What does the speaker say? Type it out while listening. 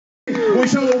we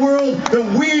show the world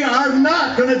that we are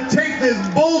not going to take this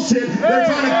bullshit they're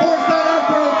trying to force down our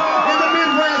throats in the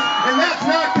Midwest, and that's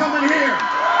not coming here.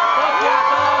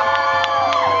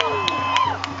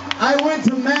 I went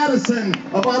to Madison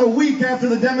about a week after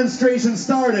the demonstration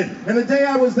started, and the day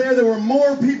I was there were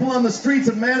more people on the streets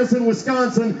of Madison,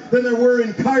 Wisconsin than there were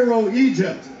in Cairo,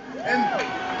 Egypt.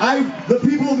 And the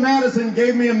people of Madison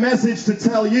gave me a message to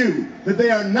tell you that they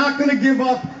are not going to give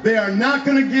up, they are not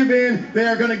going to give in, they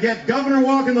are going to get Governor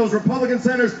Walker and those Republican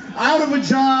senators out of a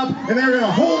job, and they're going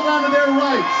to hold on to their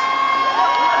rights.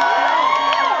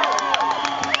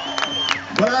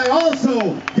 But I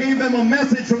also gave them a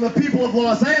message from the people of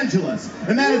Los Angeles,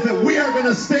 and that is that we are going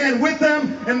to stand with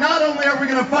them, and not only are we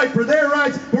going to fight for their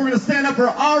rights, but we're going to stand up for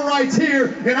our rights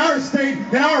here in our state,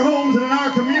 in our homes, and in our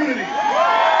community.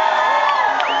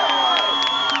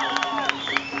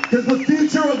 Because the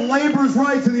future of labor's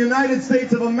rights in the United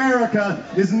States of America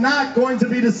is not going to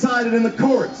be decided in the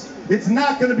courts. It's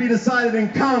not going to be decided in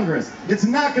Congress. It's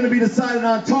not going to be decided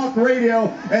on talk radio,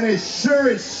 and it sure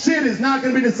as shit is not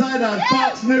going to be decided on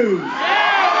Fox News.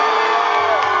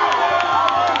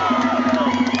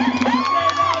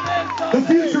 The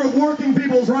future of working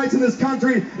people's rights in this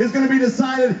country is going to be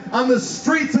decided on the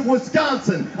streets of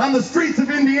Wisconsin, on the streets of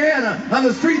Indiana, on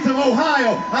the streets of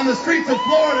Ohio, on the streets of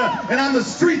Florida, and on the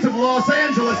streets of Los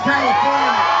Angeles,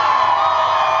 California.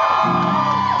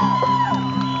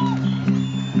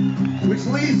 Which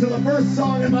leads to the first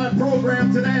song in my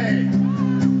program today.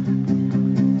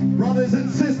 Brothers and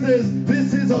sisters,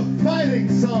 this is a fighting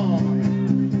song.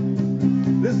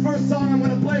 This first song I'm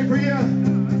going to play for you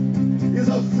is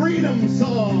a freedom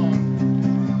song.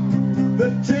 The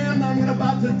gem I'm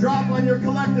about to drop on your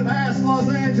collective ass, Los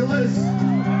Angeles,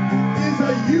 is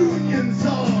a union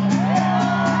song.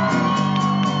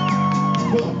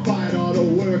 We'll fight all the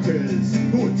workers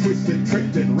who are twisted,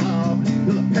 tricked, and robbed.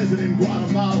 To the peasant in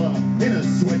Guatemala in a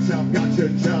sweatshop got your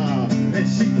job, and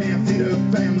she can't feed her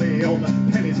family on the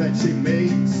pennies that she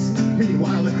makes.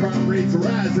 Meanwhile, the crime rate's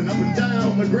rising up and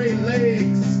down the Great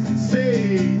Lakes.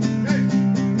 Say,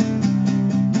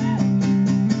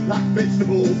 like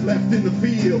vegetables left in the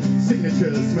field,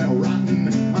 signatures smell rotten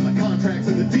on the contracts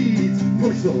and the deeds.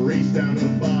 Push the race down to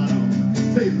the bottom.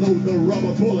 They load the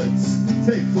rubber bullets.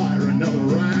 They fire another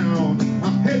round.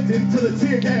 I'm heading to the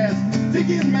tear gas. Dig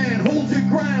in, man, hold your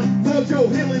ground. For Joe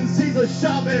Hill and Cesar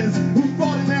Chavez, who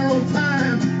fought in their own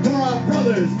time. For our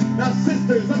brothers, our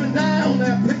sisters, up and down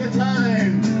that picket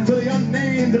line. For the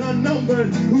unnamed and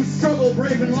unnumbered, who struggle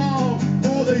brave and long.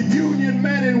 For the union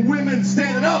men and women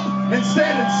standing up and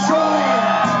standing strong.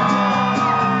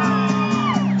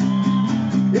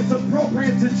 It's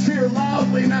appropriate to cheer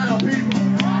loudly now, people.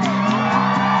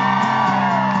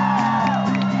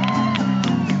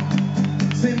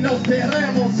 Si nos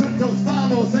queremos, juntos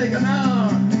vamos a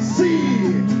ganar.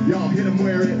 See, y'all hit them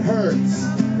where it hurts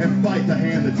and fight the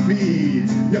hand that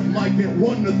feeds. You might get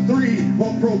 1 to 3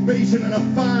 or probation and a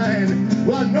fine.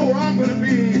 Well, I know where I'm going to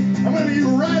be. I'm going to be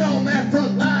right on that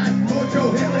front line. For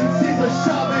Joe Hill and Cesar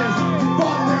Chavez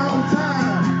fought in their own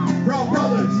time. For our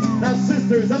brothers, our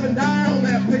sisters, up and down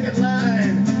that picket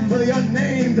line. For the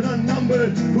unnamed and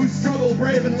unnumbered who struggle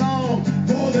brave and long.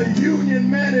 For the union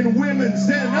men and women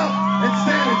standing up and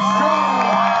standing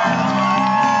strong.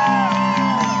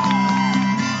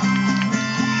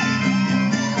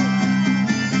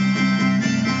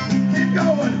 Keep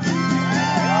going.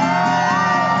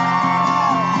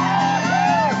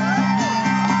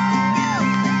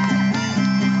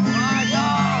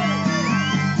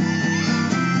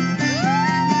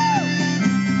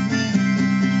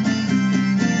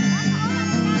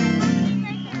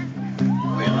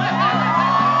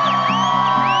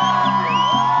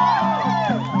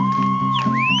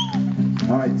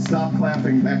 Stop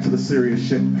clapping, back to the serious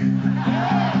shit.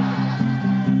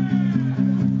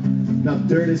 Now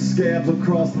dirty scabs will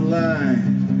cross the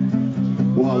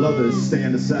line while others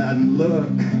stand aside and look.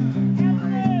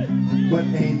 But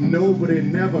ain't nobody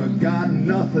never got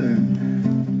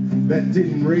nothing that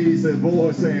didn't raise their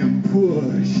voice and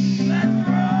push.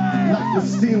 Like the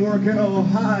steelworker in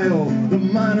Ohio, the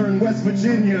miner in West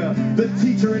Virginia, the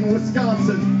teacher in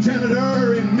Wisconsin,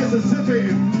 janitor in Mississippi,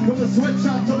 from the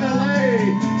sweatshops of LA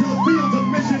to the fields of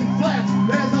Mission Flats,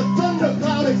 there's a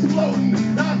thundercloud exploding.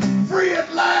 I'm free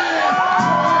at last!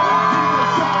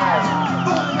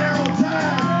 Fought in their own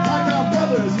time, like our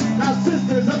brothers, our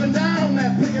sisters, up and down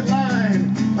that picket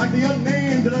line, like the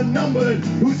unnamed and unnumbered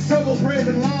who struggle brave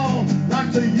and long,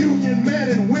 like the union men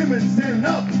and women standing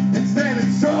up and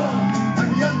standing strong, like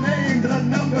the unnamed and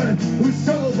unnumbered who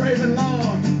struggle brave and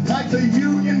long, like the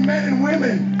union men and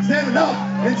women standing up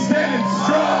and standing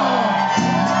strong.